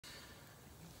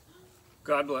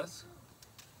God bless.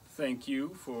 Thank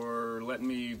you for letting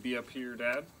me be up here,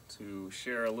 Dad, to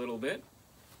share a little bit.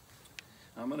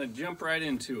 I'm going to jump right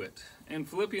into it. In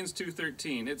Philippians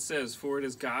 2:13, it says, "For it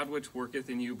is God which worketh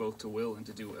in you both to will and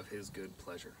to do of his good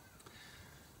pleasure."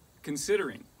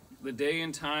 Considering the day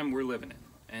and time we're living in,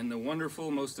 and the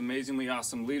wonderful, most amazingly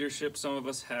awesome leadership some of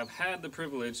us have had the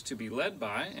privilege to be led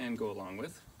by and go along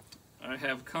with, I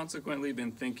have consequently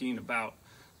been thinking about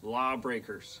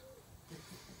lawbreakers.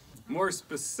 More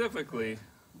specifically,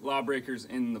 lawbreakers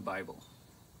in the Bible.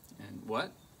 And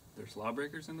what? There's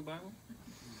lawbreakers in the Bible?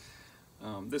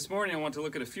 This morning I want to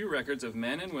look at a few records of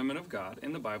men and women of God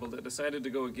in the Bible that decided to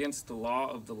go against the law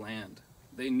of the land.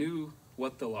 They knew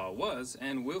what the law was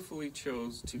and willfully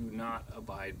chose to not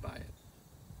abide by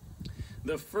it.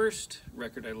 The first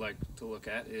record I'd like to look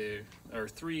at are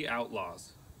three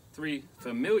outlaws, three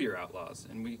familiar outlaws,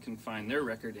 and we can find their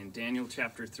record in Daniel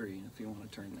chapter 3, if you want to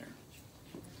turn there.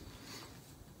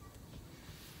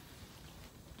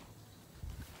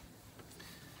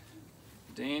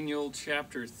 Daniel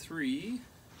chapter 3.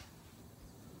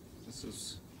 This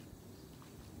is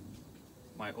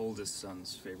my oldest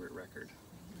son's favorite record.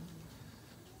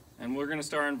 And we're going to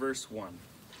start in verse 1.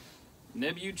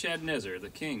 Nebuchadnezzar the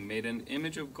king made an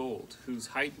image of gold, whose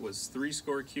height was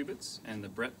 60 cubits, and the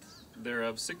breadth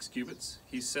thereof 6 cubits.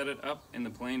 He set it up in the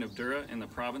plain of Dura in the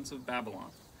province of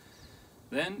Babylon.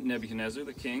 Then Nebuchadnezzar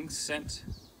the king sent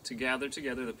to gather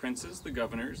together the princes, the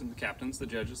governors, and the captains, the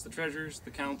judges, the treasurers, the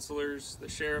counselors, the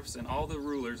sheriffs, and all the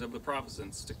rulers of the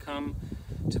provinces to come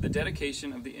to the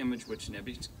dedication of the image which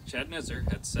Nebuchadnezzar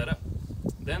had set up.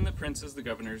 Then the princes, the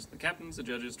governors, the captains, the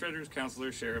judges, treasurers,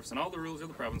 counselors, sheriffs, and all the rulers of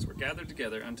the province were gathered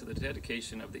together unto the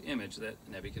dedication of the image that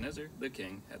Nebuchadnezzar the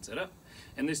king had set up.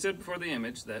 And they stood before the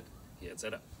image that he had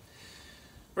set up.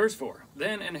 Verse 4,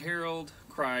 Then an herald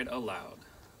cried aloud,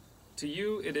 To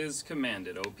you it is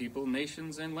commanded, O people,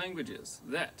 nations, and languages,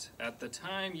 that at the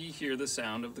time ye hear the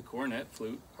sound of the cornet,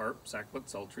 flute, harp, sackbut,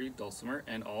 psaltery, dulcimer,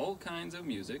 and all kinds of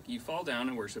music, ye fall down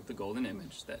and worship the golden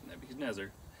image that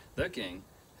Nebuchadnezzar the king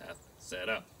hath set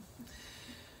up.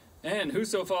 And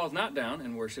whoso falleth not down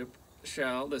and worship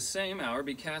shall the same hour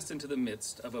be cast into the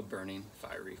midst of a burning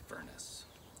fiery furnace.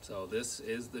 So this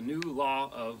is the new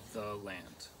law of the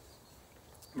land.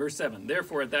 Verse 7,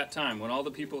 Therefore at that time, when all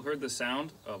the people heard the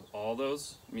sound of all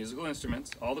those musical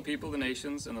instruments, all the people, the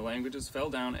nations, and the languages fell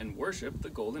down and worshipped the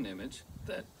golden image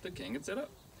that the king had set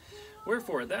up.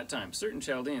 Wherefore at that time certain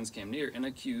Chaldeans came near and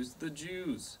accused the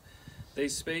Jews. They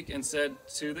spake and said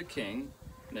to the king,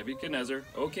 Nebuchadnezzar,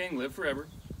 O king, live forever.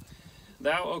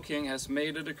 Thou, O king, hast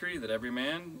made a decree that every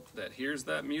man that hears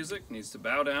that music needs to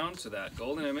bow down to that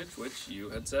golden image which you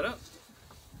had set up.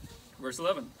 Verse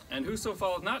 11, And whoso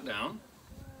falleth not down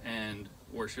and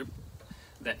worship,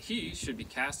 that he should be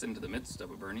cast into the midst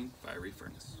of a burning fiery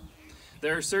furnace.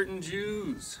 There are certain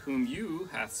Jews whom you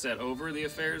hath set over the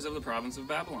affairs of the province of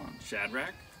Babylon,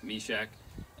 Shadrach, Meshach,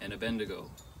 and Abednego,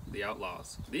 the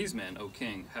outlaws. These men, O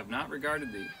king, have not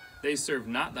regarded thee. They serve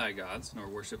not thy gods, nor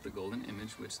worship the golden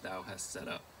image which thou hast set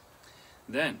up.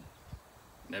 Then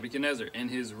Nebuchadnezzar, in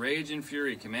his rage and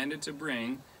fury, commanded to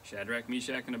bring Shadrach,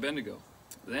 Meshach, and Abednego.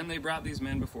 Then they brought these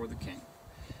men before the king.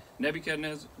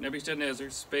 Nebuchadnezzar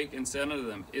spake and said unto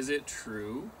them, Is it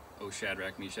true, O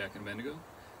Shadrach, Meshach, and Abednego?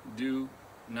 Do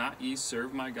not ye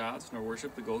serve my gods, nor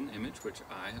worship the golden image which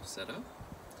I have set up?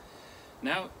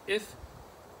 Now if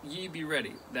ye be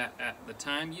ready, that at the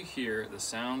time ye hear the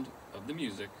sound of the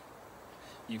music,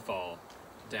 ye fall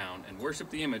down and worship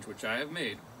the image which I have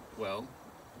made, well,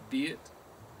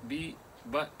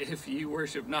 but if ye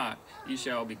worship not, ye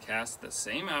shall be cast the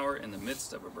same hour in the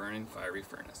midst of a burning fiery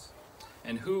furnace.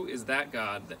 And who is that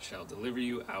God that shall deliver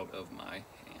you out of my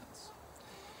hands?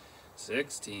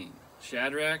 16.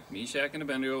 Shadrach, Meshach, and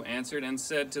Abednego answered and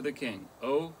said to the king,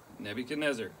 O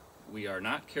Nebuchadnezzar, we are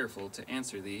not careful to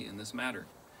answer thee in this matter.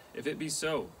 If it be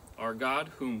so, our God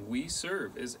whom we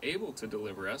serve is able to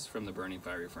deliver us from the burning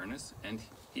fiery furnace, and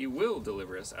he will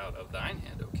deliver us out of thine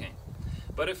hand, O king.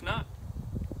 But if not,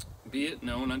 be it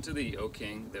known unto thee, O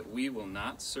king, that we will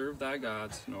not serve thy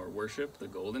gods, nor worship the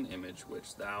golden image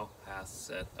which thou hast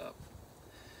set up.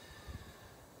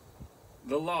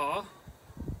 The law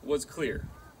was clear,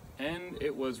 and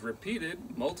it was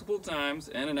repeated multiple times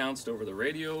and announced over the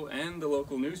radio and the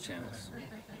local news channels.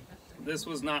 This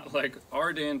was not like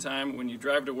our day and time when you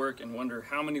drive to work and wonder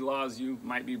how many laws you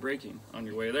might be breaking on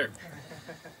your way there.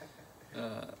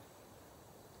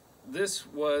 This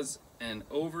was an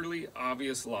overly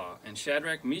obvious law, and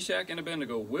Shadrach, Meshach, and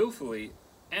Abednego willfully,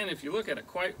 and if you look at it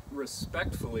quite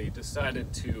respectfully,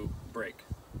 decided to break.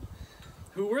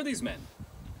 Who were these men?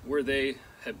 Were they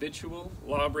habitual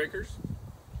lawbreakers?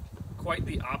 Quite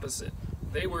the opposite.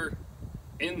 They were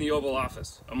in the Oval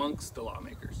Office amongst the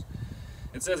lawmakers.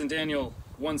 It says in Daniel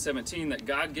 1:17 that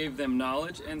God gave them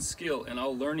knowledge and skill in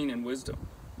all learning and wisdom.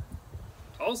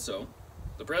 Also,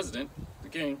 the president, the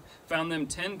king, found them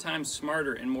 10 times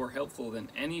smarter and more helpful than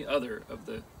any other of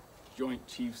the Joint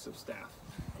Chiefs of Staff,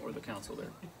 or the council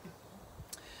there.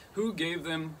 Who gave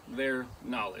them their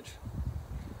knowledge?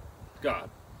 God.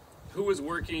 Who was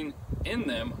working in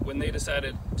them when they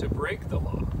decided to break the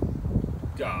law?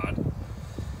 God.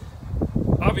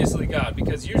 Obviously God,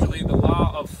 because usually the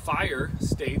law of fire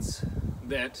states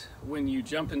that when you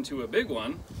jump into a big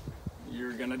one,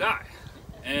 you're gonna die.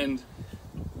 And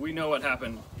we know what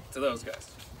happened to those guys.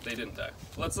 They didn't die.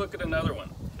 Let's look at another one.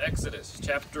 Exodus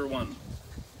chapter 1.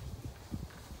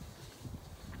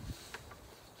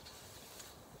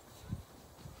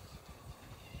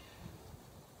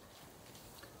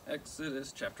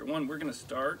 Exodus chapter 1. We're going to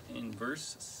start in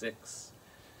verse 6.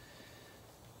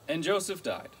 And Joseph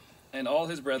died, and all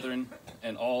his brethren,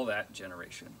 and all that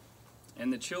generation.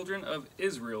 And the children of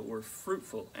Israel were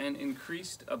fruitful, and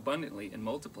increased abundantly, and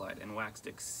multiplied, and waxed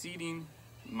exceeding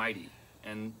mighty,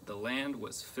 and the land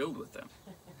was filled with them.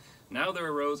 Now there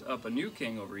arose up a new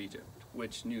king over Egypt,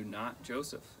 which knew not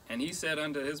Joseph. And he said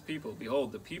unto his people,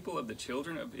 Behold, the people of the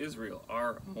children of Israel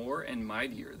are more and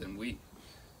mightier than we.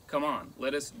 Come on,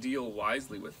 let us deal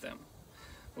wisely with them,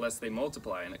 lest they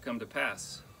multiply. And it come to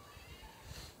pass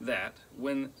that,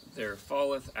 when there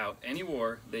falleth out any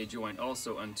war, they join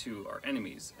also unto our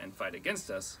enemies, and fight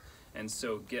against us, and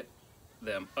so get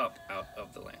them up out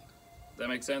of the land. Does that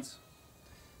make sense?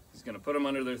 He's going to put them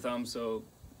under their thumb, so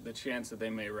the chance that they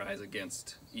may rise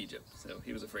against Egypt. So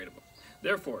he was afraid of them.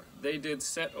 Therefore, they did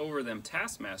set over them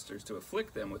taskmasters to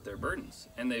afflict them with their burdens,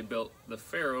 and they built the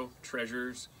Pharaoh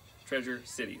treasure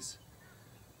cities,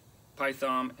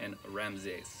 Pithom and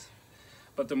Ramses.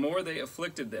 But the more they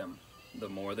afflicted them, the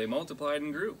more they multiplied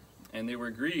and grew, and they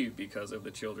were grieved because of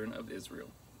the children of Israel.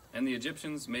 And the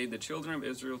Egyptians made the children of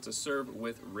Israel to serve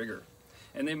with rigor,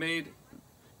 and they made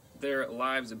their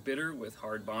lives bitter with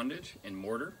hard bondage, in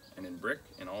mortar and in brick,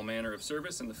 and all manner of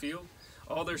service in the field.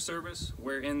 All their service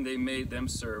wherein they made them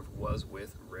serve was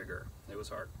with rigor. It was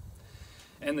hard.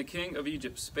 And the king of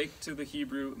Egypt spake to the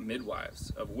Hebrew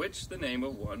midwives, of which the name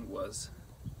of one was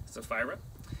Sapphira,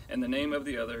 and the name of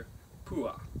the other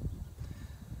Puah.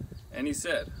 And he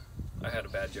said, I had a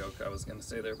bad joke I was going to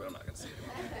say there, but I'm not going to say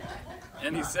it.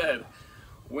 And he said,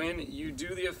 when you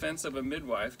do the offense of a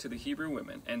midwife to the Hebrew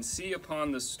women, and see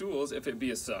upon the stools, if it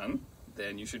be a son,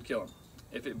 then you should kill him.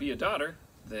 If it be a daughter,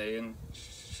 then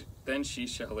she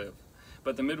shall live.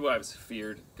 But the midwives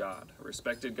feared God,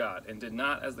 respected God, and did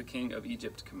not as the king of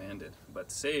Egypt commanded,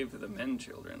 but saved the men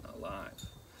children alive.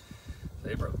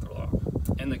 They broke the law.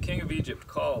 And the king of Egypt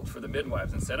called for the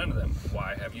midwives and said unto them,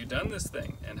 Why have you done this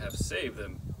thing, and have saved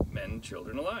the men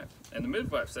children alive? And the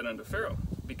midwives said unto Pharaoh,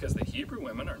 Because the Hebrew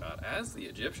women are not as the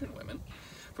Egyptian women,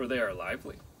 for they are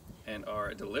lively, and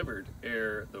are delivered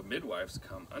ere the midwives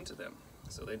come unto them.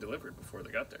 So they delivered before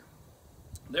they got there.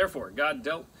 Therefore God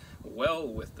dealt well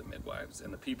with the midwives,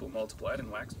 and the people multiplied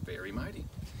and waxed very mighty.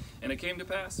 And it came to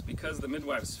pass, because the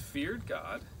midwives feared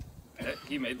God, that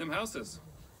he made them houses.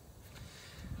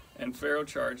 And Pharaoh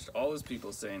charged all his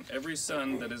people, saying, Every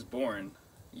son that is born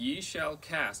ye shall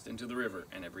cast into the river,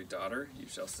 and every daughter you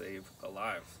shall save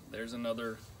alive. There's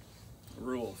another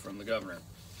rule from the governor.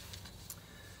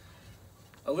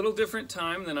 A little different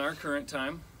time than our current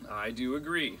time, I do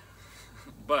agree.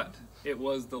 But it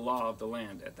was the law of the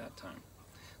land at that time.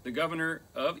 The governor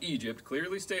of Egypt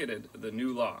clearly stated the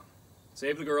new law.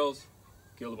 Save the girls,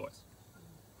 kill the boys.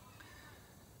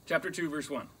 Chapter 2, verse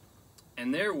 1.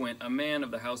 And there went a man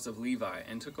of the house of Levi,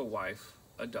 and took a wife,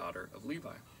 a daughter of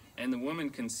Levi. And the woman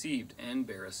conceived and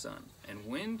bare a son. And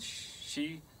when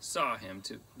she saw him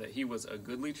that he was a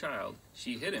goodly child,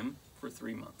 she hid him for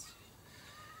 3 months.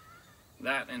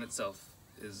 That in itself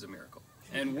is a miracle.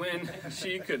 And when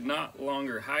she could not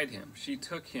longer hide him, she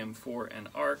took him for an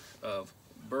ark of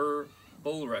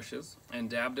bulrushes, and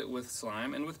dabbed it with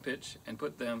slime and with pitch, and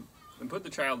put the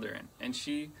child therein. And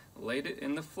she laid it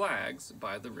in the flags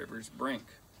by the river's brink.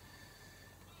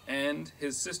 And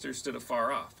his sister stood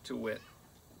afar off, to wit,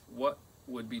 what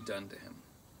would be done to him.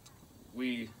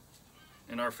 We,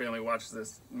 in our family, watched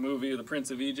this movie, The Prince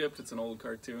of Egypt. It's an old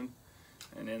cartoon.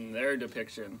 And in their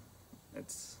depiction,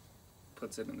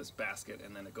 puts it in this basket,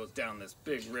 and then it goes down this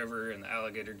big river, and the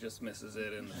alligator just misses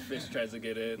it, and the fish tries to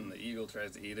get it, and the eagle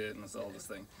tries to eat it, and it's all this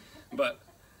thing. But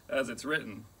as it's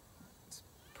written, it's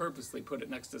purposely put it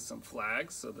next to some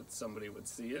flags so that somebody would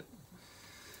see it.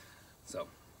 So,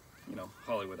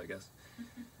 Hollywood, I guess.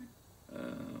 All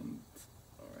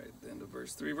right, end of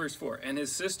verse 3. Verse 4, and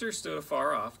his sister stood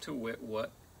afar off to wit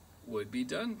what would be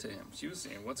done to him. She was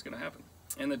saying, what's going to happen?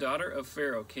 And the daughter of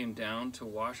Pharaoh came down to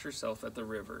wash herself at the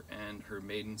river, and her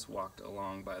maidens walked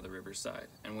along by the riverside.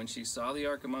 And when she saw the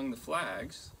ark among the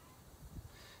flags,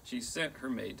 she sent her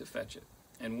maid to fetch it.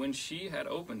 And when she had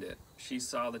opened it, she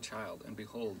saw the child, and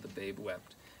behold, the babe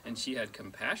wept. And she had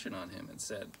compassion on him, and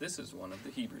said, this is one of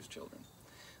the Hebrews' children.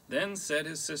 Then said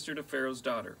his sister to Pharaoh's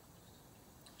daughter,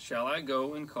 shall I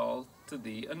go and call to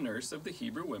thee a nurse of the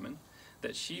Hebrew women,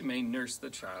 that she may nurse the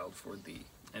child for thee?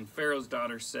 And Pharaoh's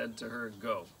daughter said to her,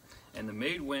 go. And the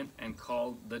maid went and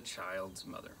called the child's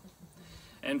mother.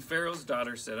 And Pharaoh's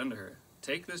daughter said unto her,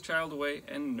 take this child away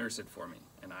and nurse it for me,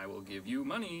 and I will give you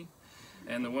money.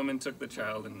 And the woman took the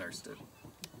child and nursed it.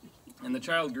 And the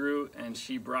child grew, and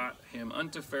she brought him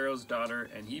unto Pharaoh's daughter,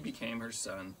 and he became her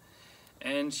son.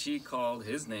 And she called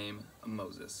his name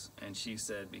Moses. And she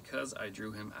said, because I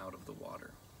drew him out of the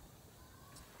water.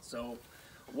 So,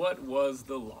 what was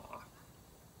the law?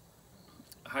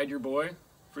 Hide your boy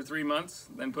for 3 months,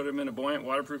 then put him in a buoyant,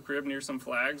 waterproof crib near some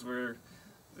flags where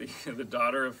the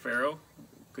daughter of Pharaoh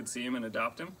could see him and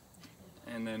adopt him,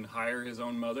 and then hire his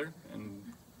own mother and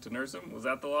to nurse him? Was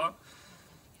that the law?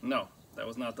 No, that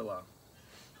was not the law.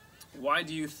 Why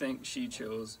do you think she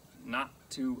chose not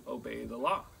to obey the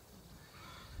law?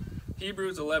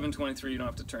 Hebrews 11:23, you don't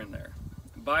have to turn there.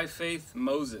 By faith,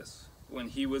 Moses, when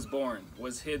he was born,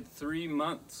 was hid 3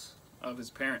 months of his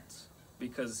parents,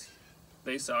 because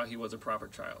they saw he was a proper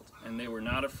child, and they were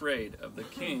not afraid of the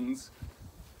king's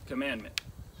commandment.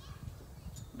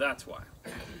 That's why.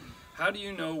 How do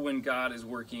you know when God is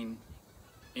working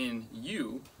in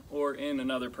you or in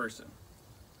another person?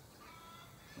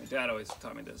 My dad always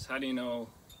taught me this. How do you know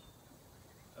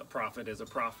a prophet is a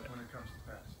prophet? When it comes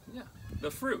to pass. Yeah, the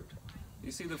fruit.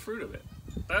 You see the fruit of it.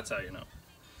 That's how you know.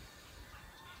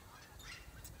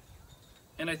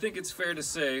 And I think it's fair to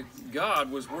say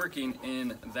God was working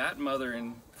in that mother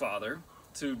and father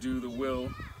to do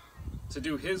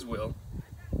his will,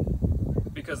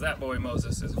 because that boy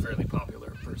Moses is a fairly popular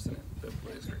person in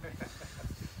biblical history.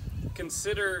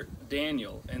 Consider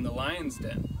Daniel in the lion's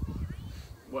den.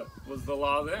 What was the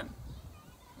law then?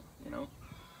 You know?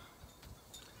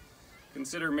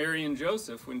 Consider Mary and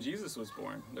Joseph when Jesus was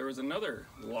born. There was another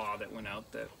law that went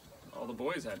out that all the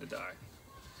boys had to die.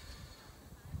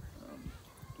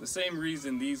 The same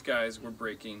reason these guys were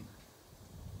breaking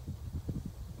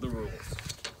the rules.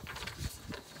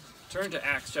 Turn to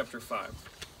Acts chapter 5.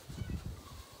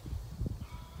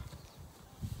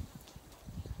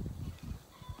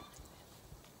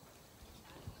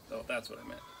 Oh, that's what I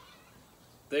meant.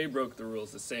 They broke the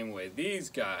rules the same way.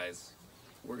 These guys,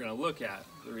 we're going to look at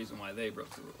the reason why they broke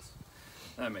the rules.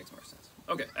 That makes more sense.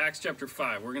 Okay, Acts chapter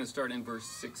 5. We're going to start in verse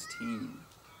 16.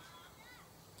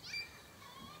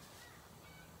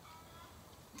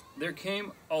 There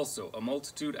came also a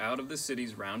multitude out of the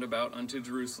cities round about unto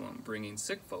Jerusalem, bringing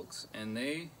sick folks, and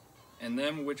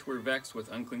them which were vexed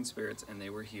with unclean spirits, and they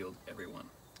were healed every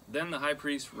one. Then the high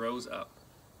priest rose up,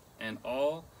 and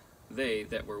all they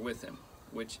that were with him,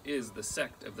 which is the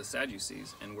sect of the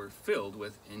Sadducees, and were filled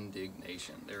with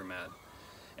indignation. They were mad.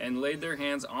 And laid their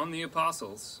hands on the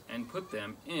apostles, and put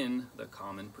them in the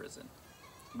common prison.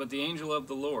 But the angel of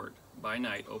the Lord by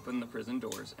night opened the prison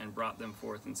doors, and brought them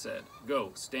forth, and said,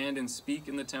 go, stand and speak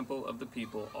in the temple of the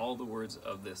people all the words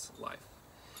of this life.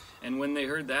 And when they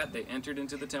heard that, they entered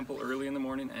into the temple early in the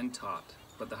morning, and taught.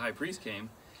 But the high priest came,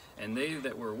 and they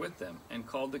that were with them, and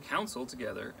called the council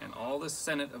together, and all the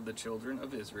senate of the children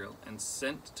of Israel, and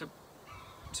sent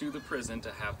to the prison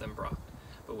to have them brought.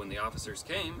 But when the officers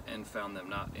came, and found them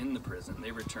not in the prison,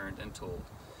 they returned and told,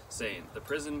 saying, the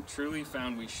prison truly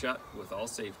found we shut with all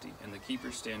safety, and the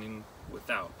keepers standing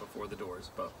without before the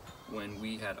doors. But when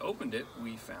we had opened it,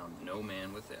 we found no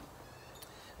man within.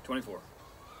 24.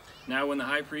 Now when the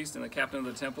high priest and the captain of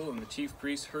the temple and the chief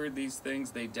priests heard these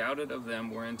things, they doubted of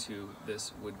them whereunto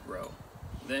this would grow.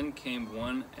 Then came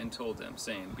one and told them,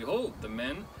 saying, behold, the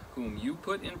men whom you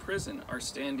put in prison are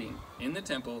standing in the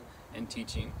temple and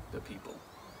teaching the people.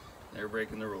 They're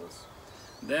breaking the rules.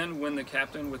 Then went the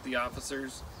captain with the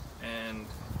officers, and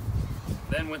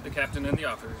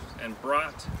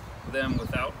brought them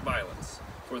without violence,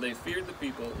 for they feared the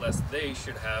people, lest they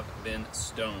should have been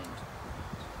stoned.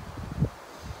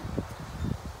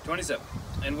 27.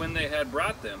 And when they had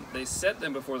brought them, they set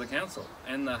them before the council.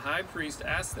 And the high priest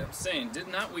asked them, saying, did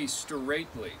not we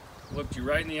straightly look you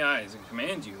right in the eyes, and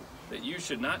command you that you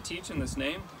should not teach in this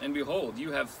name? And behold,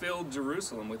 you have filled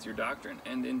Jerusalem with your doctrine,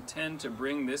 and intend to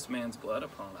bring this man's blood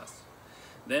upon us.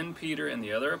 Then Peter and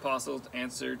the other apostles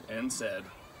answered and said,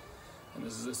 and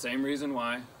this is the same reason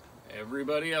why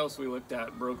Everybody else we looked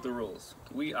at broke the rules.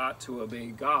 We ought to obey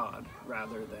God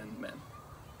rather than men.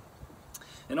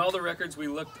 In all the records we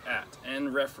looked at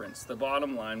and referenced, the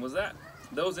bottom line was that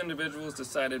those individuals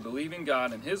decided believing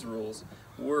God and his rules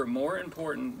were more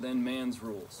important than man's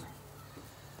rules.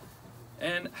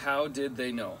 And how did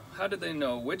they know? How did they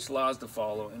know which laws to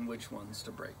follow and which ones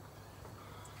to break?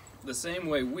 The same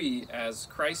way we, as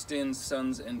Christ-in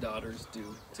sons and daughters,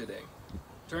 do today.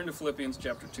 Turn to Philippians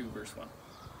chapter 2, verse 1.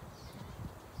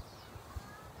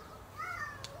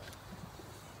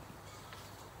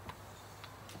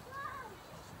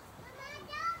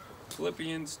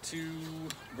 Philippians 2,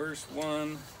 verse 1.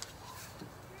 Let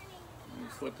me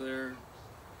flip there.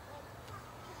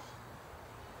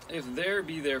 If there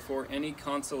be therefore any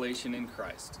consolation in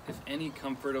Christ, if any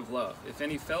comfort of love, if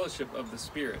any fellowship of the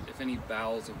Spirit, if any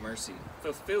bowels of mercy,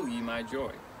 fulfill ye my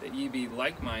joy, that ye be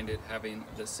like-minded, having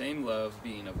the same love,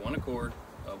 being of one accord,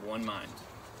 of one mind.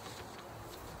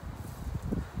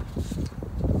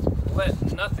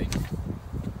 Let nothing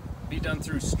be done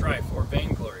through strife or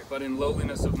vainglory, but in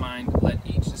lowliness of mind let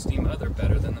each esteem other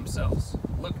better than themselves.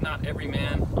 Look not every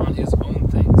man on his own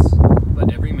things,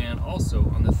 but every man also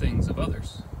on the things of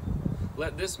others.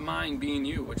 Let this mind be in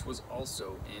you, which was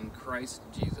also in Christ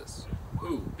Jesus,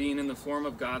 who, being in the form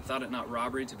of God, thought it not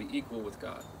robbery to be equal with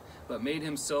God, but made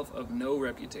himself of no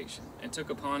reputation, and took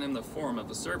upon him the form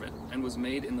of a servant, and was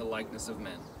made in the likeness of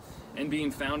men. And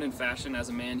being found in fashion as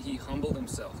a man, he humbled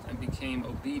himself, and became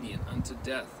obedient unto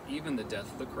death, even the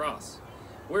death of the cross.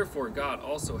 Wherefore God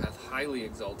also hath highly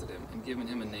exalted him, and given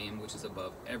him a name which is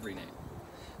above every name,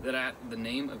 that at the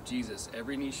name of Jesus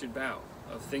every knee should bow,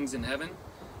 of things in heaven,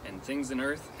 and things in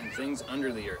earth, and things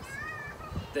under the earth,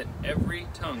 that every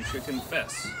tongue should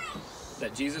confess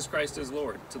that Jesus Christ is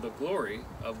Lord, to the glory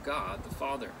of God the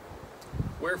Father.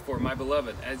 Wherefore, my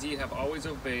beloved, as ye have always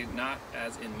obeyed, not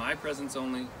as in my presence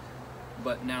only,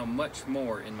 but now much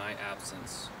more in my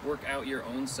absence, work out your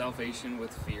own salvation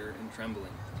with fear and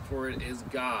trembling. For it is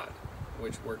God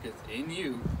which worketh in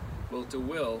you both to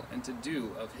will and to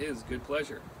do of his good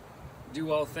pleasure.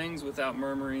 Do all things without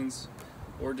murmurings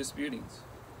or disputings,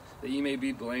 that ye may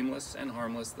be blameless and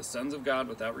harmless, the sons of God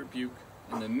without rebuke,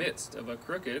 in the midst of a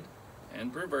crooked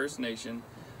and perverse nation,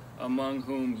 among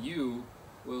whom you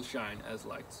will shine as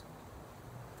lights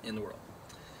in the world.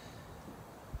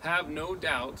 Have no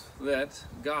doubt that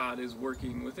God is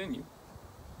working within you.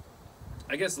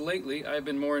 I guess lately I've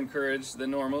been more encouraged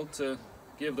than normal to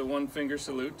give the one-finger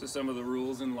salute to some of the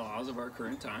rules and laws of our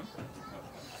current time.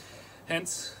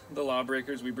 Hence the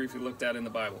lawbreakers we briefly looked at in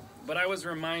the Bible. But I was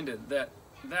reminded that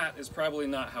that is probably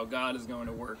not how God is going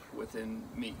to work within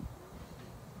me.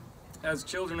 As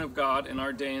children of God in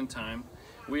our day and time,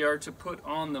 we are to put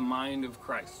on the mind of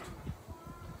Christ.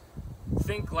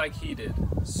 Think like he did.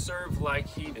 Serve like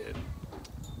he did.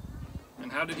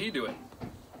 And how did he do it?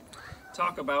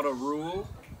 Talk about a rule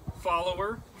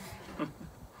follower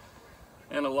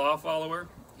and a law follower.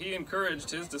 He encouraged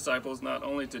his disciples not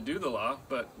only to do the law,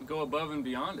 but go above and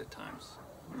beyond at times.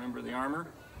 Remember the armor?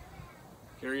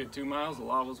 Carry it 2 miles, the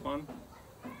law was 1.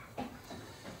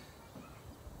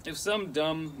 If some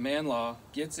dumb man-law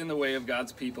gets in the way of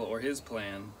God's people or his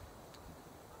plan,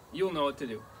 you'll know what to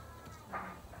do.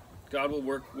 God will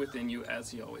work within you as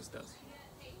he always does.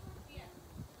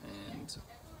 And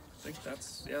I think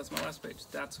that's my last page.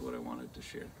 That's what I wanted to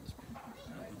share this morning.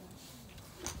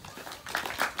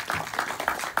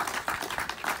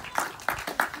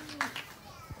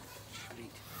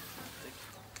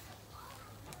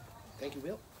 Thank you,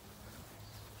 Bill.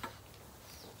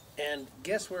 And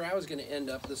guess where I was going to end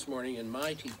up this morning in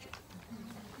my teaching?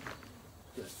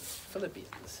 Good.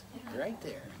 Philippians, right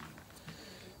there.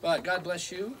 But God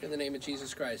bless you in the name of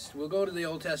Jesus Christ. We'll go to the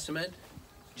Old Testament,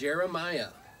 Jeremiah,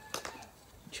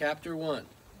 chapter 1.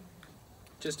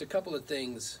 Just a couple of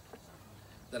things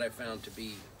that I found to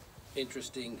be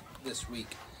interesting this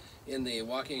week. In the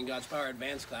Walking in God's Power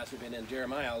Advanced class, we've been in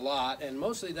Jeremiah a lot, and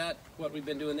mostly what we've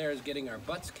been doing there is getting our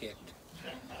butts kicked.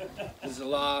 There's a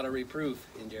lot of reproof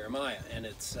in Jeremiah, and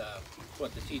it's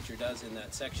what the teacher does in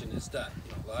that section is done.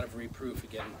 A lot of reproof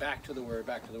again, back to the Word,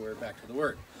 back to the Word, back to the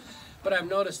Word. But I've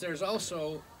noticed there's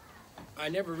also, I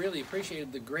never really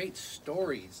appreciated the great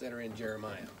stories that are in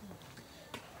Jeremiah,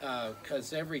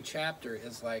 because every chapter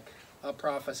is like a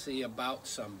prophecy about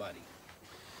somebody.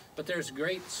 But there's a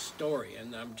great story,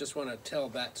 and I just want to tell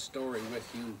that story with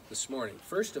you this morning.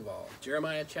 First of all,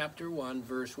 Jeremiah chapter 1,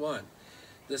 verse 1.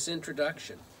 This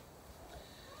introduction.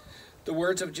 The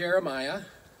words of Jeremiah,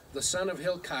 the son of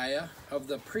Hilkiah, of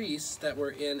the priests that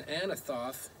were in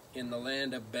Anathoth in the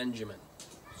land of Benjamin.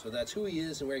 So that's who he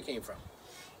is and where he came from.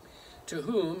 To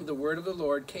whom the word of the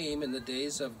Lord came in the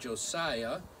days of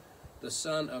Josiah, the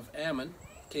son of Ammon,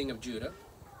 king of Judah,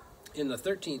 in the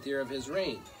 13th year of his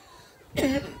reign.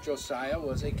 Josiah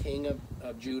was a king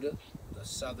of Judah, the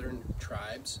southern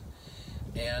tribes.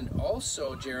 And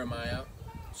also Jeremiah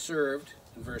served,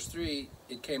 in verse 3,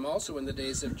 it came also in the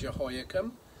days of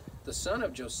Jehoiakim, the son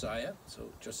of Josiah, so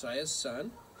Josiah's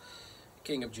son,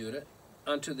 king of Judah,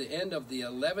 unto the end of the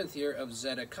 11th year of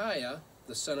Zedekiah,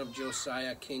 the son of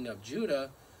Josiah, king of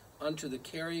Judah, unto the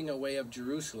carrying away of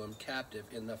Jerusalem captive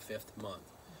in the 5th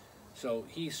month. So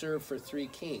he served for 3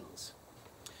 kings.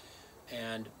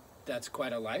 And that's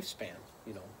quite a lifespan,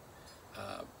 you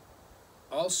know.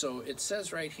 Also, it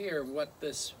says right here what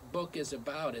this book is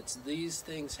about. It's these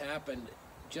things happened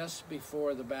just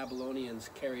before the Babylonians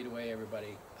carried away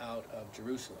everybody out of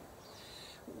Jerusalem.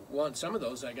 Some of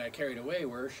those that got carried away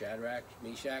were Shadrach,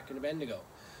 Meshach, and Abednego.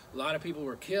 A lot of people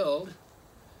were killed.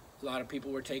 A lot of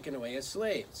people were taken away as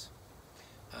slaves.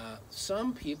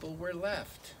 Some people were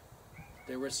left.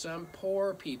 There were some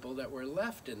poor people that were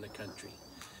left in the country.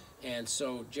 And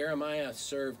so Jeremiah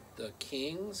served the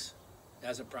kings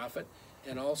as a prophet,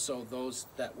 and also those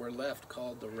that were left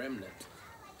called the remnant.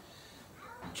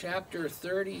 Chapter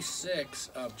 36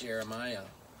 of Jeremiah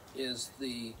is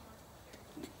the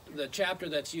chapter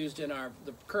that's used in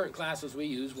the current classes we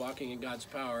use, Walking in God's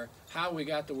Power, how we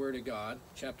got the Word of God,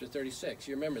 chapter 36.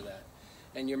 You remember that.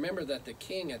 And you remember that the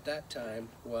king at that time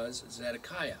was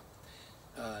Zedekiah.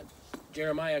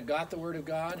 Jeremiah got the Word of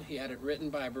God. He had it written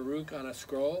by Baruch on a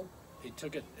scroll. He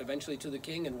took it eventually to the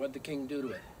king, and what did the king do to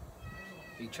it?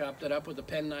 He chopped it up with a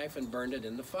penknife and burned it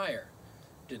in the fire.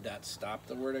 Did that stop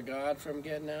the Word of God from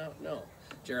getting out? No.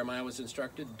 Jeremiah was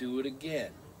instructed, do it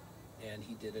again. And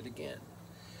he did it again.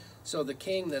 So the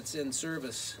king that's in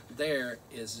service there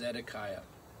is Zedekiah.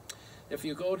 If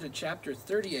you go to chapter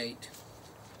 38,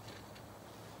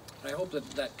 I hope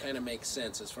that kind of makes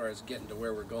sense as far as getting to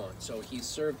where we're going. So he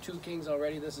served 2 kings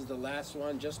already. This is the last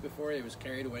one just before he was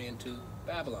carried away into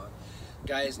Babylon.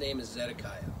 Guy's name is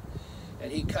Zedekiah.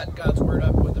 And he cut God's word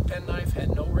up with a penknife,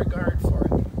 had no regard for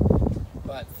it.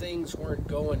 But things weren't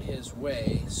going his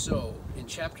way. So in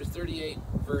chapter 38,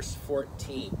 verse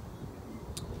 14,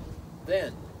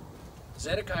 then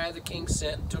Zedekiah the king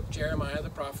sent and took Jeremiah the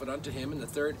prophet unto him in the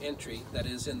 3rd entry that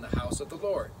is in the house of the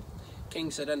Lord. King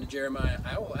said unto Jeremiah,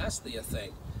 I will ask thee a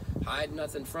thing, hide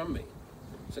nothing from me.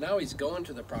 So now he's going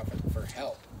to the prophet for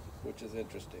help, which is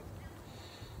interesting.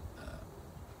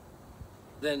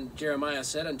 Then Jeremiah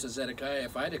said unto Zedekiah,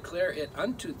 if I declare it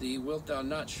unto thee, wilt thou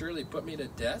not surely put me to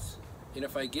death? And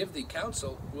if I give thee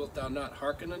counsel, wilt thou not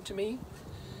hearken unto me?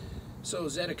 So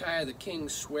Zedekiah the king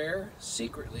sware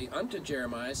secretly unto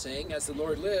Jeremiah, saying, as the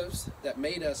Lord lives, that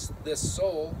made us this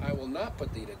soul, I will not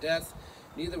put thee to death,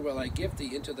 neither will I give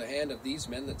thee into the hand of these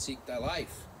men that seek thy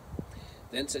life.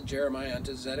 Then said Jeremiah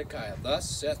unto Zedekiah, thus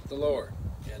saith the Lord,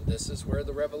 and this is where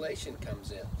the revelation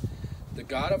comes in, the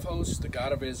God of hosts, the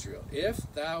God of Israel,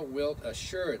 if thou wilt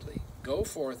assuredly go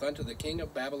forth unto the king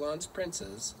of Babylon's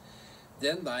princes,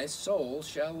 then thy soul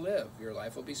shall live, your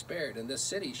life will be spared, and this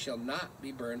city shall not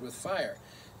be burned with fire,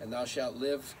 and thou shalt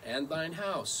live and thine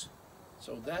house.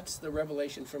 So that's the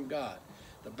revelation from God.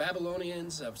 The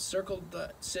Babylonians have circled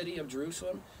the city of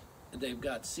Jerusalem. They've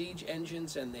got siege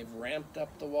engines, and they've ramped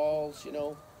up the walls, you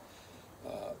know,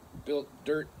 built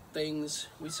dirt things.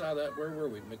 We saw that, where were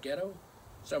we, Megiddo?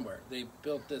 Somewhere. They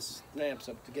built this ramps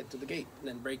up to get to the gate and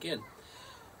then break in.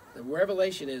 The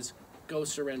revelation is, go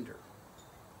surrender.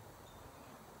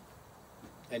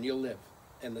 And you'll live,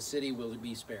 and the city will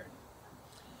be spared.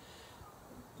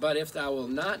 But if thou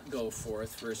wilt not go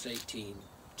forth, verse 18,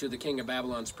 to the king of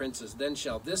Babylon's princes, then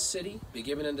shall this city be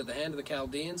given into the hand of the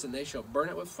Chaldeans, and they shall burn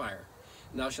it with fire,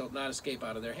 and thou shalt not escape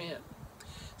out of their hand.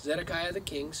 Zedekiah the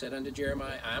king said unto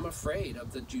Jeremiah, I am afraid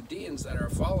of the Judeans that are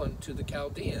fallen to the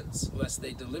Chaldeans, lest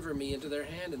they deliver me into their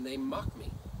hand, and they mock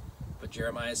me. But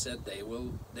Jeremiah said,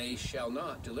 they shall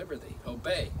not deliver thee.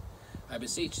 Obey, I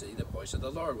beseech thee, the voice of the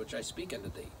Lord, which I speak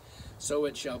unto thee. So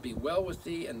it shall be well with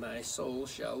thee, and thy soul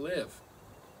shall live.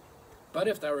 But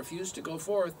if thou refuse to go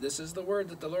forth, this is the word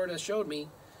that the Lord hath showed me.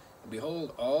 And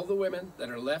behold, all the women that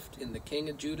are left in the king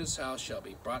of Judah's house shall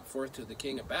be brought forth to the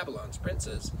king of Babylon's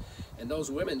princes. And those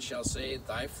women shall say,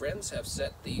 thy friends have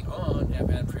set thee on,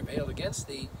 have prevailed against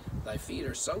thee. Thy feet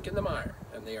are sunk in the mire,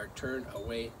 and they are turned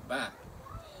away back.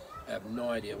 I have no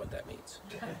idea what that means.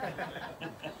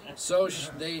 So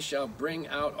they shall bring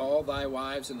out all thy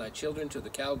wives and thy children to the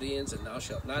Chaldeans, and thou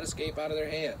shalt not escape out of their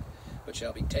hand, but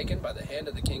shall be taken by the hand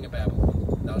of the king of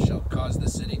Babylon. Thou shalt cause the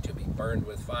city to be burned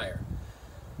with fire.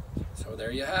 So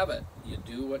there you have it. You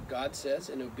do what God says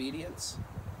in obedience,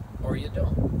 or you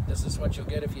don't. This is what you'll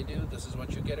get if you do. This is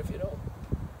what you'll get if you don't.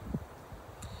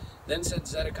 Then said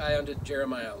Zedekiah unto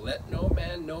Jeremiah, let no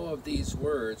man know of these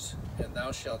words, and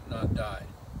thou shalt not die.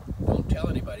 Don't tell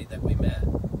anybody that we met.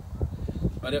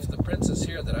 But if the princes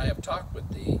hear that I have talked with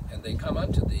thee, and they come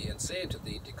unto thee, and say unto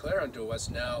thee, declare unto us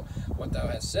now what thou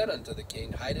hast said unto the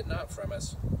king, hide it not from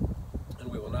us, and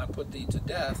we will not put thee to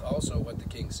death, also what the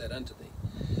king said unto thee.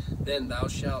 Then thou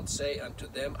shalt say unto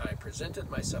them, I presented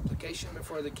my supplication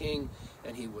before the king,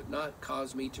 and he would not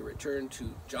cause me to return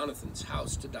to Jonathan's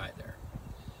house to die there.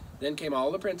 Then came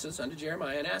all the princes unto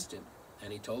Jeremiah and asked him,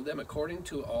 and he told them according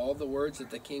to all the words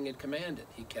that the king had commanded.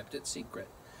 He kept it secret,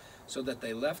 so that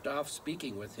they left off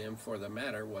speaking with him, for the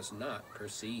matter was not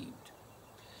perceived.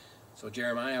 So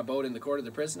Jeremiah abode in the court of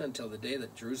the prison until the day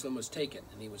that Jerusalem was taken,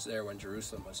 and he was there when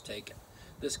Jerusalem was taken.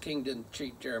 This king didn't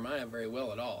treat Jeremiah very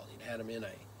well at all. He'd had him in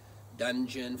a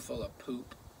dungeon full of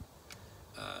poop.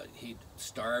 He'd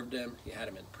starved him. He had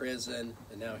him in prison,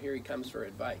 and now here he comes for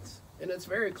advice. And it's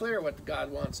very clear what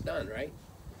God wants done, right?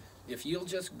 If you'll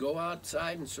just go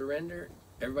outside and surrender,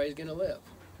 everybody's going to live.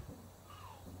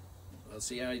 We'll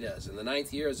see how he does. In the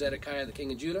 9th year of Zedekiah, the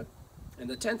king of Judah, in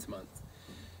the 10th month,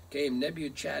 came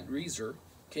Nebuchadrezzar,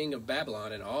 king of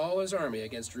Babylon, and all his army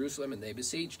against Jerusalem, and they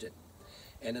besieged it.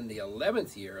 And in the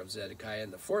 11th year of Zedekiah,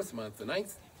 in the 4th month, the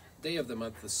 9th day of the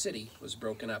month, the city was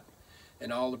broken up.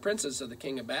 And all the princes of the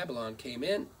king of Babylon came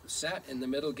in, sat in the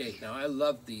middle gate. Now, I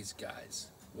love these guys.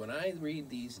 When I read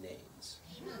these names,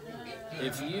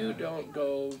 if you don't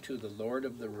go to the Lord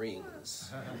of the Rings,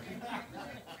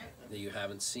 you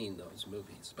haven't seen those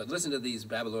movies. But listen to these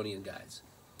Babylonian guys.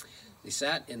 They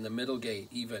sat in the middle gate,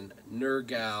 even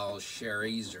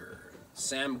Nergal-Sharezer,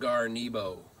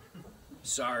 Samgar-Nebo,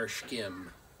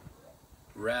 Sarshkim,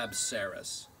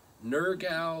 Rabsaris,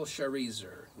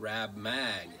 Nergal-Sharezer,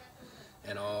 Rab-Mag,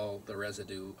 and all the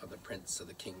residue of the prince of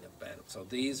the kingdom of Babylon. So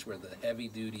these were the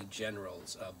heavy-duty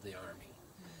generals of the army.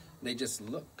 They just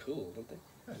look cool, don't they?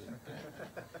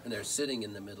 And they're sitting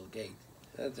in the middle gate.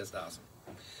 That's just awesome.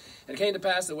 And it came to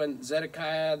pass that when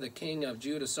Zedekiah the king of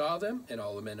Judah saw them, and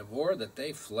all the men of war, that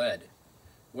they fled,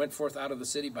 went forth out of the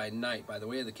city by night, by the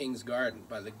way of the king's garden,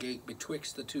 by the gate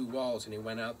betwixt the two walls, and he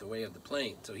went out the way of the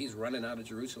plain. So he's running out of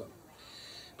Jerusalem.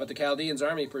 But the Chaldeans'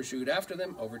 army pursued after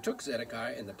them, overtook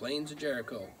Zedekiah in the plains of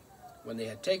Jericho. When they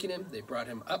had taken him, they brought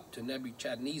him up to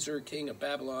Nebuchadnezzar, king of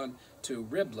Babylon, to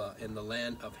Riblah in the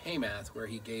land of Hamath, where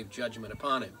he gave judgment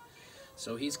upon him.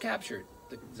 So he's captured.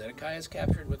 Zedekiah is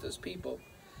captured with his people.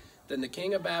 Then the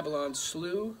king of Babylon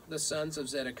slew the sons of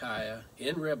Zedekiah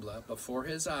in Riblah before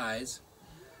his eyes.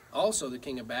 Also the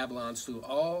king of Babylon slew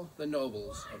all the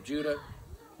nobles of Judah.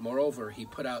 Moreover, he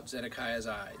put out Zedekiah's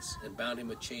eyes and bound him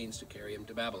with chains to carry him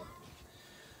to Babylon.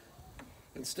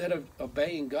 Instead of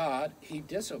obeying God, he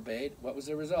disobeyed. What was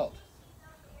the result?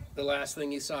 The last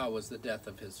thing he saw was the death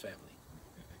of his family.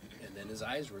 And then his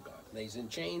eyes were gone. And he's in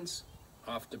chains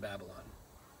off to Babylon.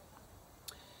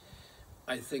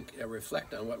 I think I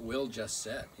reflect on what Will just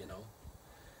said, you know.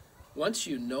 Once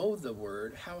you know the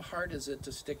word, how hard is it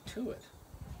to stick to it?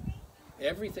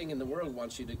 Everything in the world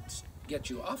wants you to get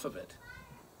you off of it.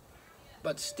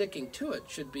 But sticking to it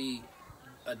should be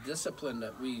a discipline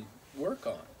that we work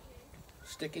on.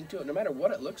 Sticking to it, no matter what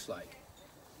it looks like.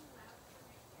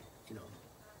 You know,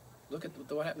 look at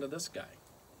what happened to this guy.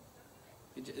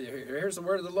 Here's the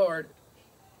word of the Lord.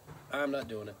 I'm not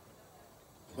doing it.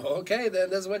 Well, okay,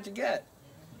 then this is what you get.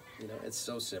 You know, it's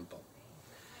so simple.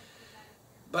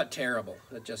 But terrible.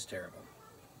 Just terrible.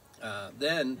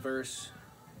 Then, verse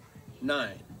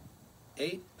 9.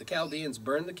 8. The Chaldeans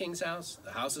burned the king's house,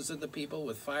 the houses of the people,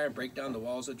 with fire, and break down the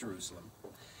walls of Jerusalem.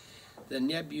 Then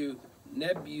Nebuzaradan,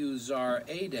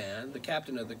 the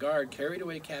captain of the guard, carried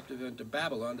away captive into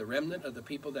Babylon the remnant of the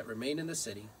people that remained in the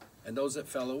city, and those that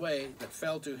fell away, that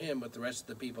fell to him with the rest of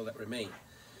the people that remained.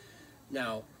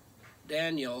 Now,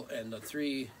 Daniel and the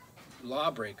 3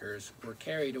 lawbreakers were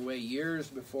carried away years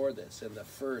before this in the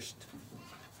first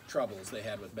troubles they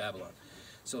had with Babylon.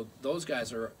 So those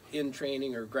guys are in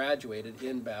training or graduated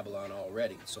in Babylon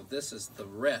already. So this is the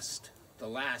rest, the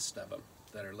last of them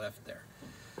that are left there.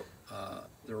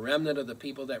 The remnant of the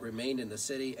people that remained in the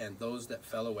city, and those that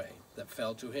fell away, that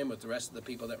fell to him with the rest of the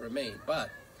people that remained. But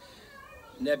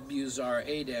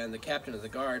Nebuzaradan, the captain of the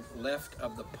guard, left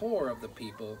of the poor of the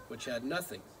people which had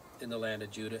nothing in the land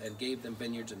of Judah, and gave them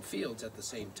vineyards and fields at the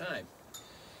same time.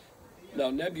 Now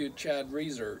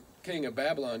Nebuchadrezzar, king of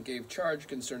Babylon, gave charge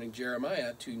concerning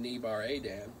Jeremiah to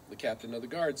Nebuzaradan, the captain of the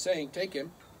guard, saying, Take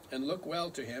him, and look well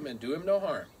to him, and do him no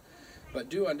harm, but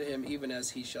do unto him even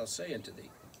as he shall say unto thee.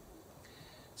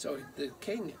 So the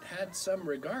king had some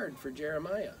regard for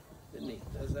Jeremiah, didn't he?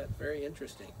 Isn't that very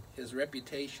interesting? His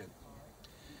reputation.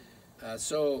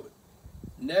 So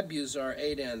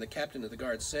Nebuzaradan, the captain of the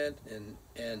guard, sent,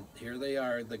 and here they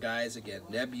are, the guys again.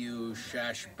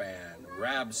 Nebushashban,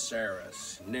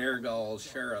 Rabsaris,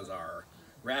 Nergal-Sharezer,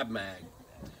 Rabmag,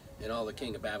 and all the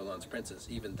king of Babylon's princes.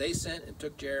 Even they sent and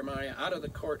took Jeremiah out of the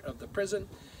court of the prison,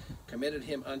 committed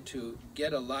him unto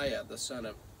Gedaliah, the son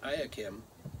of Iakim,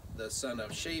 the son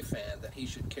of Shaphan, that he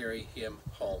should carry him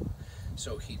home.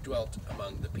 So he dwelt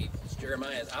among the peoples.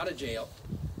 Jeremiah is out of jail,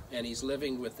 and he's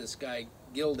living with this guy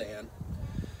Gildan,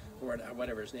 or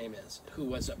whatever his name is, who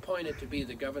was appointed to be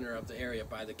the governor of the area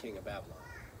by the king of Babylon.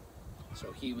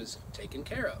 So he was taken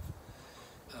care of.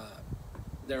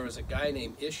 There was a guy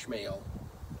named Ishmael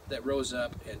that rose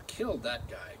up and killed that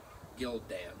guy,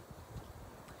 Gildan,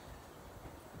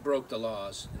 broke the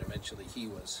laws, and eventually he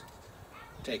was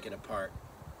taken apart.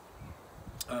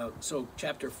 So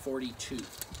chapter 42.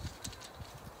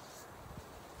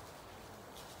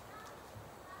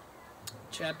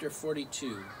 Chapter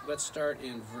 42. Let's start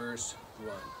in verse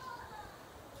 1.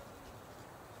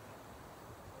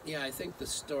 Yeah, I think the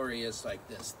story is like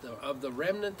this. Of the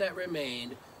remnant that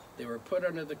remained, they were put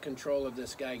under the control of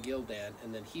this guy Gildan,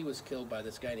 and then he was killed by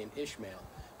this guy named Ishmael.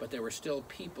 But there were still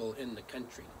people in the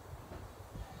country.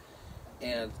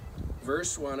 And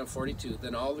verse 1 of 42,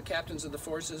 then all the captains of the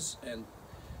forces, and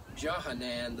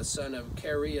Johanan, the son of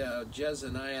Kareah,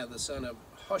 Jezaniah, the son of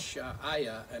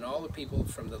Hoshaiah, and all the people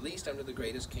from the least unto the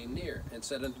greatest came near, and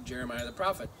said unto Jeremiah the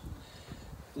prophet,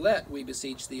 let, we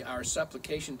beseech thee, our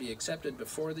supplication be accepted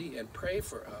before thee, and pray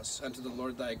for us unto the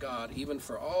Lord thy God, even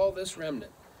for all this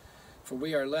remnant. For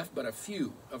we are left but a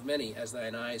few of many, as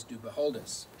thine eyes do behold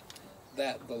us,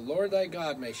 that the Lord thy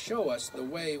God may show us the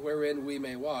way wherein we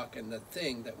may walk, and the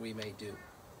thing that we may do.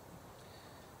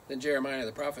 Then Jeremiah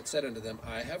the prophet said unto them,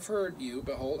 I have heard you.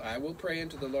 Behold, I will pray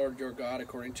unto the Lord your God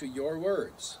according to your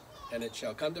words. And it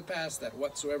shall come to pass that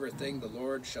whatsoever thing the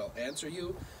Lord shall answer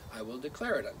you, I will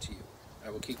declare it unto you. I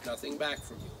will keep nothing back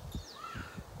from you.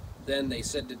 Then they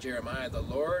said to Jeremiah, the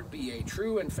Lord be a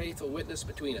true and faithful witness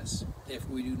between us, if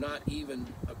we do not even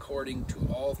according to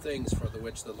all things for the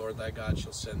which the Lord thy God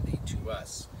shall send thee to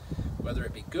us. Whether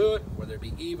it be good, whether it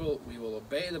be evil, we will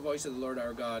obey the voice of the Lord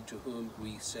our God, to whom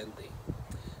we send thee,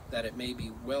 that it may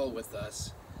be well with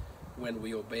us when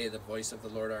we obey the voice of the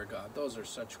Lord our God. Those are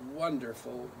such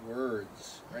wonderful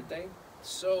words, aren't they?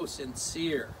 So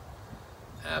sincere.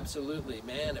 Absolutely,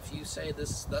 man, if you say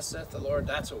this, thus saith the Lord,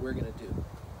 that's what we're going to do.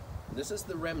 This is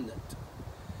the remnant.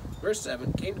 Verse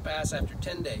 7, came to pass after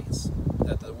 10 days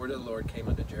that the word of the Lord came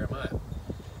unto Jeremiah.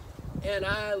 And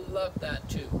I love that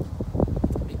too,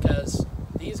 because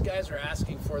these guys are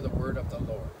asking for the word of the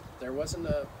Lord. There wasn't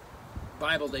a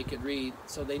Bible they could read,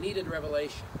 so they needed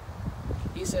revelation.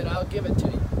 He said, I'll give it to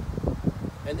you.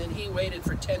 And then he waited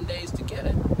for 10 days to get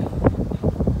it.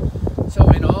 So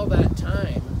in all that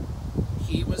time,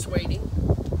 he was waiting,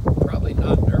 probably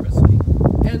not nervously,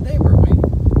 and they were waiting,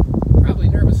 probably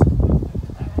nervously.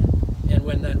 And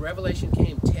when that revelation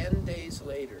came 10 days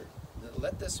later,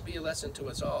 let this be a lesson to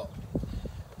us all.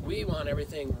 We want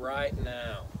everything right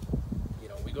now. You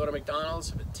know, we go to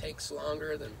McDonald's, if it takes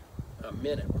longer than a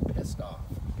minute, we're pissed off.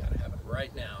 We've got to have it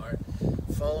right now. Our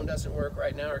phone doesn't work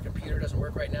right now, our computer doesn't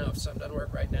work right now. If something doesn't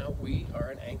work right now, we are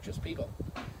an anxious people.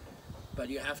 But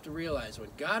you have to realize, when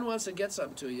God wants to get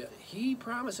something to you, he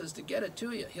promises to get it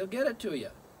to you. He'll get it to you.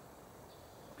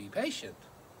 Be patient.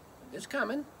 It's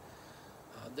coming.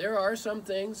 There are some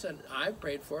things that I've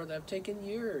prayed for that have taken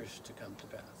years to come to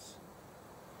pass.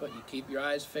 But you keep your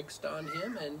eyes fixed on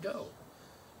him and go.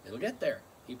 It'll get there.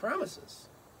 He promises.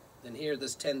 And here,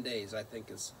 this 10 days, I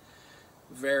think, is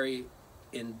very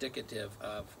indicative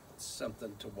of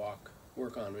something to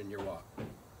work on in your walk.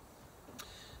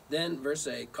 Then, verse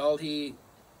 8, called he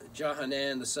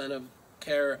Johanan, the son of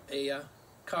Kareah,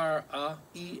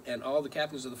 and all the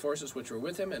captains of the forces which were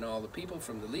with him, and all the people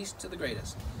from the least to the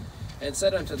greatest, and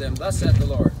said unto them, thus saith the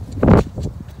Lord,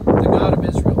 the God of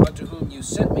Israel, unto whom you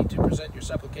sent me to present your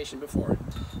supplication before him,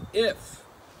 if,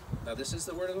 now this is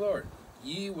the word of the Lord,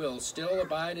 ye will still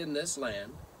abide in this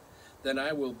land, then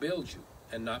I will build you,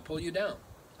 and not pull you down.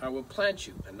 I will plant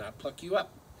you, and not pluck you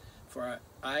up. For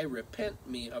I repent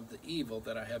me of the evil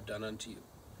that I have done unto you.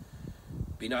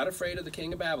 Be not afraid of the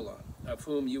king of Babylon, of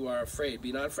whom you are afraid.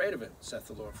 Be not afraid of him, saith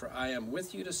the Lord, for I am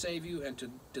with you to save you and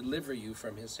to deliver you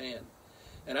from his hand.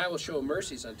 And I will show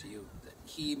mercies unto you, that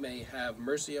he may have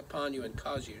mercy upon you and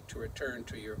cause you to return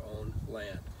to your own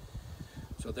land.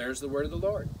 So there's the word of the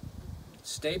Lord.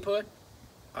 Stay put.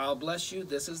 I'll bless you.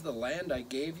 This is the land I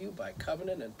gave you by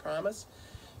covenant and promise.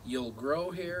 You'll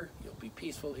grow here. You'll be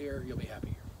peaceful here. You'll be happy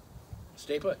here.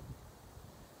 Stay put.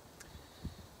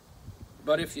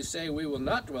 But if you say, we will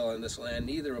not dwell in this land,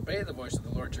 neither obey the voice of the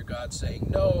Lord your God, saying,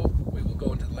 no, we will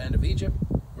go into the land of Egypt,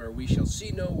 where we shall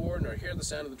see no war, nor hear the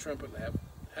sound of the trumpet, and have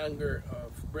hunger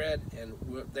of bread, and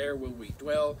there will we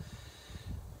dwell.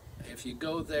 If you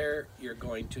go there, you're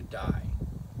going to die.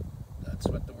 That's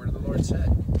what the word of the Lord said.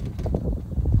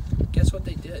 Guess what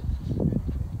they did?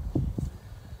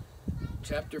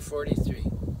 Chapter 43.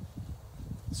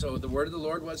 So the word of the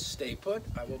Lord was, stay put,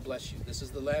 I will bless you. This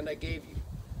is the land I gave you.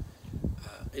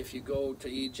 If you go to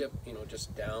Egypt,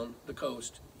 just down the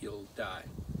coast, you'll die.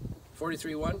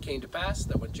 43:1 came to pass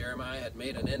that when Jeremiah had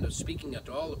made an end of speaking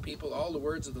unto all the people all the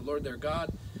words of the Lord their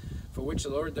God, for which the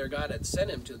Lord their God had sent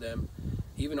him to them,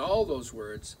 even all those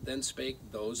words, then spake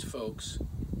those folks,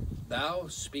 thou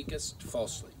speakest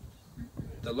falsely.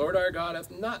 The Lord our God hath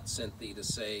not sent thee to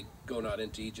say, go not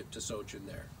into Egypt to sojourn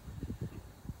there.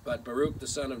 But Baruch the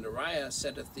son of Neriah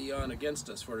setteth thee on against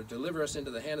us, for to deliver us into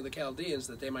the hand of the Chaldeans,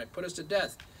 that they might put us to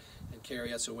death, and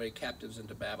carry us away captives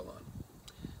into Babylon.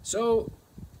 So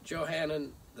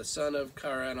Johanan the son of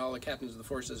Kara, and all the captains of the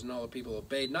forces, and all the people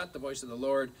obeyed not the voice of the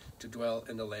Lord, to dwell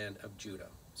in the land of Judah.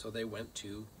 So they went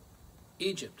to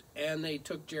Egypt, and they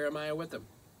took Jeremiah with them.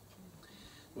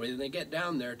 When they get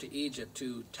down there to Egypt,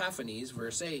 to Taphanes,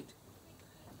 verse 8,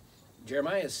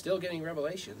 Jeremiah is still getting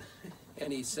revelation.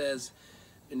 And he says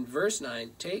in verse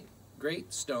 9, take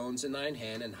great stones in thine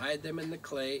hand, and hide them in the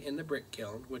clay in the brick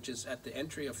kiln, which is at the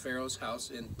entry of Pharaoh's house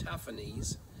in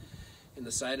Taphanes, in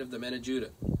the sight of the men of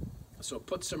Judah. So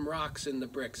put some rocks in the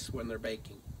bricks when they're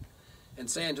baking, and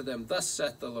say unto them, thus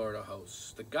saith the Lord of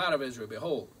hosts, the God of Israel,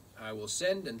 behold, I will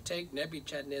send and take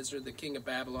Nebuchadnezzar the king of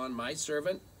Babylon, my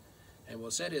servant, and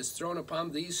will set his throne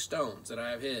upon these stones that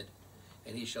I have hid,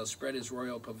 and he shall spread his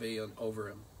royal pavilion over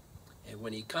him. And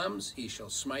when he comes, he shall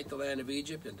smite the land of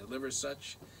Egypt, and deliver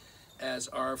such as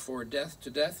are for death to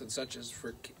death, and such as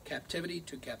for captivity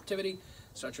to captivity,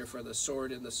 such are for the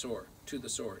sword and the sword to the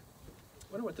sword.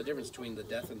 I wonder what the difference between the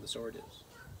death and the sword is.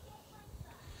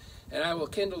 And I will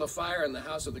kindle a fire in the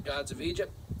house of the gods of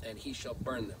Egypt, and he shall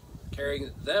burn them, carrying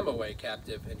them away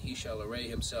captive, and he shall array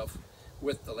himself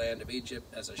with the land of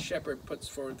Egypt, as a shepherd puts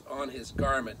forth on his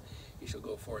garment, he shall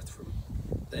go forth from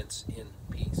thence in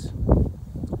peace.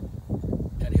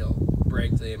 And he'll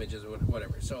break the images or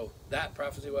whatever. So that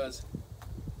prophecy was,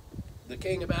 the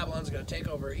king of Babylon's going to take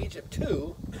over Egypt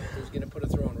too. He's going to put a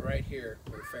throne right here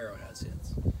where Pharaoh has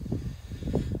his.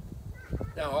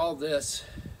 Now all this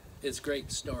is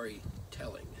great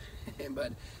storytelling,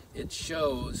 but it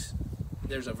shows,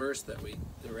 there's a verse that we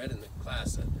read in the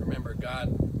class that, remember,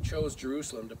 God chose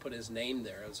Jerusalem to put his name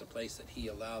there as a place that he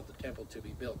allowed the temple to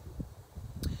be built.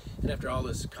 And after all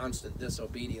this constant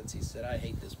disobedience, he said, I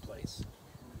hate this place.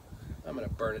 I'm going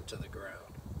to burn it to the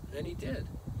ground. And he did,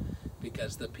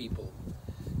 because the people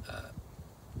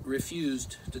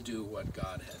refused to do what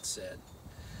God had said.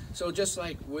 So just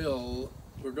like we're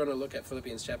going to look at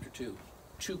Philippians chapter 2.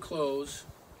 To close,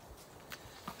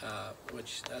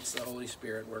 which that's the Holy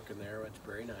Spirit working there. It's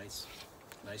very nice.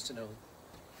 Nice to know.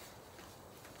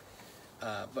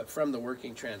 But from the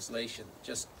working translation,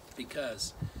 just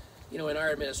because, in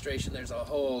our administration, there's a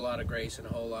whole lot of grace and a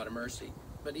whole lot of mercy.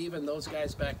 But even those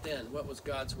guys back then, what was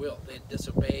God's will? They had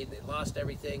disobeyed, they lost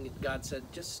everything, and God said,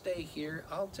 just stay here,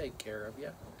 I'll take care of you.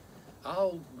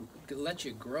 I'll let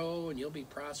you grow and you'll be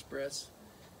prosperous.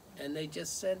 And they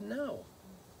just said no.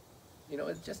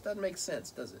 It just doesn't make sense,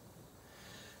 does it?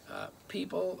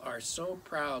 People are so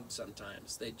proud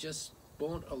sometimes, they just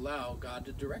won't allow God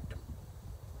to direct them.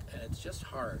 And it's just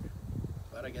hard.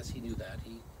 But I guess he knew that.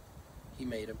 He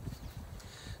made him.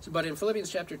 So, but in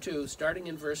Philippians chapter 2, starting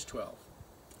in verse 12,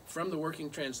 from the working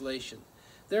translation,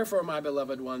 therefore, my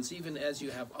beloved ones, even as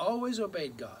you have always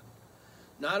obeyed God,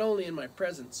 not only in my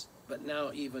presence, but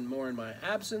now even more in my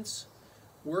absence,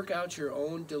 work out your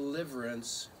own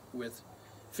deliverance with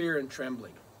fear and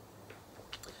trembling.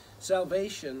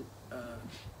 Salvation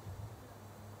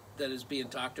that is being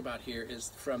talked about here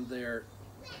is from the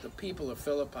people of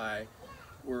Philippi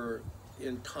were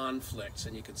in conflicts,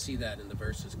 and you can see that in the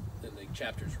verses, in the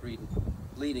chapters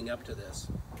leading up to this.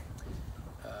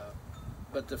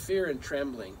 But the fear and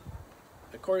trembling,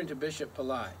 according to Bishop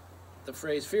Pillai, the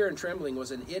phrase fear and trembling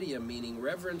was an idiom meaning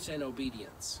reverence and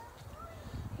obedience.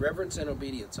 Reverence and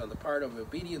obedience on the part of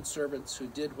obedient servants who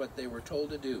did what they were told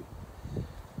to do.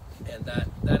 And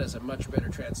that is a much better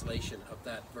translation of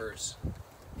that verse.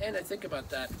 And I think about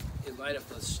that in light of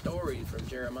the story from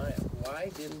Jeremiah. Why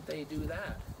didn't they do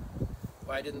that?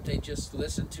 Why didn't they just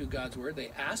listen to God's word?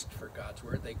 They asked for God's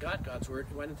word. They got God's word.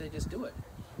 Why didn't they just do it?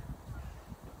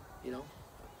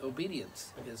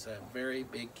 Obedience is a very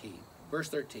big key. Verse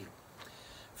 13.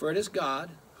 For it is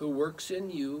God who works in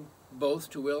you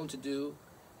both to will and to do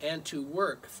and to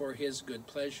work for his good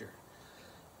pleasure.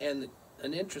 And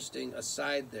an interesting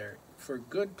aside there. For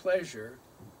good pleasure,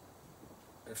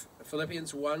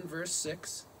 Philippians 1 verse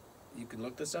 6, you can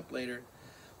look this up later,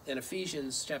 and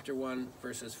Ephesians chapter 1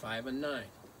 verses 5 and 9.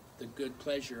 The good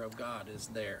pleasure of God is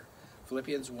there.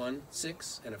 Philippians 1,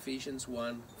 6 and Ephesians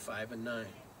 1, 5 and 9.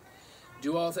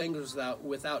 Do all things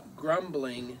without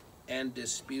grumbling and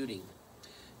disputing.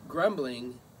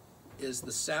 Grumbling is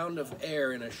the sound of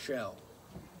air in a shell.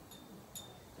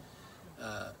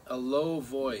 A low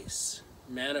voice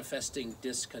manifesting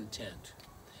discontent.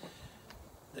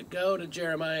 They go to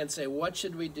Jeremiah and say, what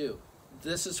should we do?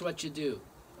 This is what you do.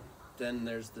 Then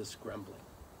there's this grumbling.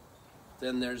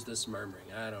 Then there's this murmuring.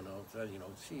 I don't know.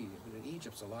 Gee,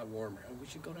 Egypt's a lot warmer. We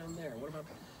should go down there. What about,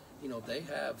 they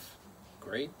have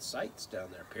great sights down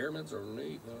there. Pyramids are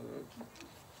neat.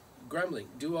 Grumbling.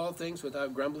 Do all things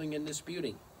without grumbling and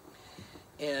disputing.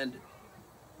 And,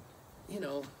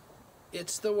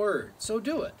 it's the word. So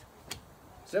do it.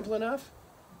 Simple enough?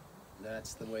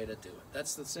 That's the way to do it.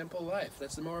 That's the simple life.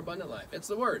 That's the more abundant life. It's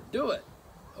the word. Do it.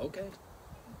 Okay.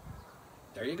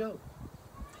 There you go.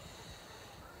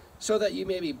 So that you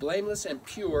may be blameless and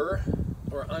pure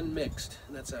or unmixed.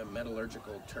 That's a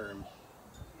metallurgical term.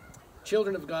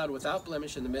 Children of God without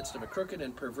blemish in the midst of a crooked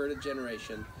and perverted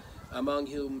generation, among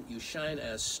whom you shine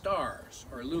as stars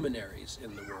or luminaries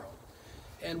in the world.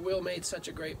 And Will made such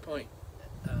a great point.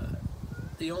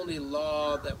 The only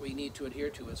law that we need to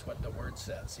adhere to is what the Word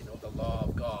says. The law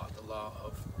of God, the law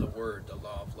of the Word, the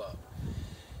law of love.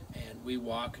 And we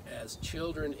walk as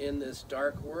children in this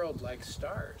dark world like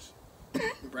stars,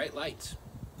 bright lights,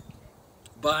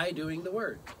 by doing the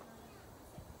Word.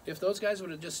 If those guys would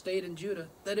have just stayed in Judah,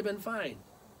 they'd have been fine.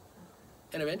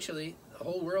 And eventually, the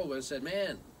whole world would have said,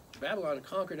 man, Babylon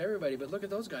conquered everybody, but look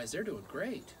at those guys, they're doing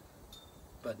great.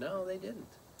 But no, they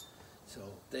didn't. So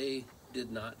they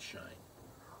did not shine.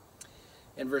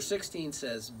 And verse 16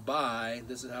 says, by,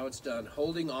 this is how it's done,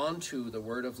 holding on to the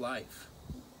word of life,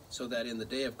 so that in the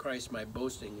day of Christ my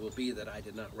boasting will be that I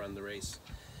did not run the race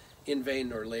in vain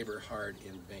nor labor hard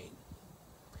in vain.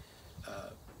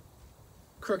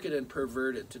 Crooked and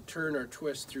perverted, to turn or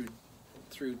twist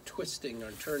through twisting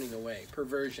or turning away.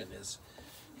 Perversion is,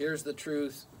 here's the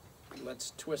truth,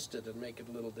 let's twist it and make it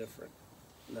a little different.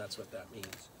 And that's what that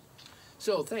means.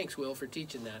 So thanks, Will, for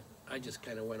teaching that. I just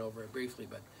kind of went over it briefly,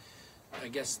 but I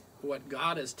guess what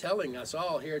God is telling us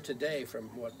all here today from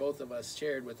what both of us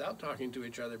shared without talking to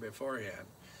each other beforehand,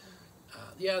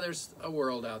 there's a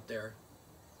world out there.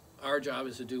 Our job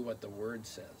is to do what the Word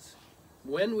says.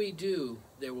 When we do,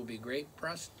 there will be great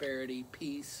prosperity,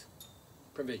 peace,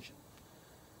 provision.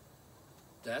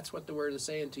 That's what the Word is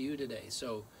saying to you today.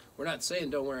 So we're not saying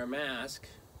don't wear a mask.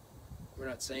 We're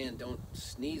not saying don't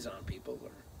sneeze on people.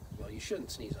 Well, you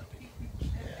shouldn't sneeze on people.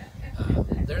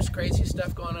 There's crazy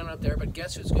stuff going on out there, but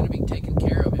guess who's going to be taken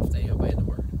care of if they obey the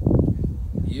Word?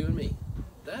 You and me.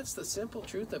 That's the simple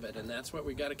truth of it, and that's what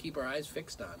we've got to keep our eyes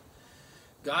fixed on.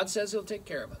 God says He'll take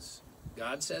care of us.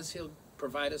 God says He'll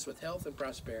provide us with health and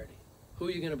prosperity. Who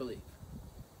are you going to believe?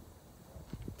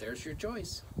 There's your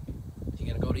choice. You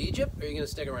going to go to Egypt, or are you going to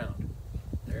stick around?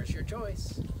 There's your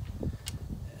choice.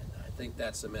 And I think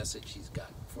that's the message He's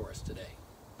got for us today.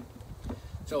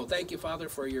 So thank you, Father,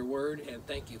 for your word, and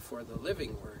thank you for the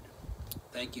living word.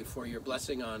 Thank you for your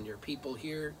blessing on your people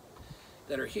here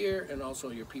that are here, and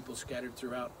also your people scattered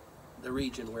throughout the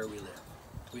region where we live.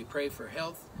 We pray for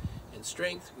health and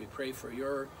strength. We pray for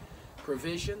your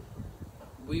provision.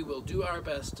 We will do our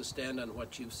best to stand on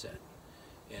what you've said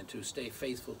and to stay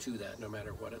faithful to that no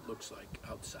matter what it looks like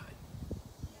outside.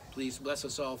 Please bless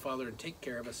us all, Father, and take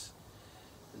care of us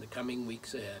in the coming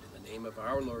weeks ahead. In the name of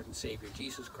our Lord and Savior,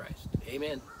 Jesus Christ.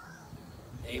 Amen.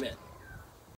 Amen.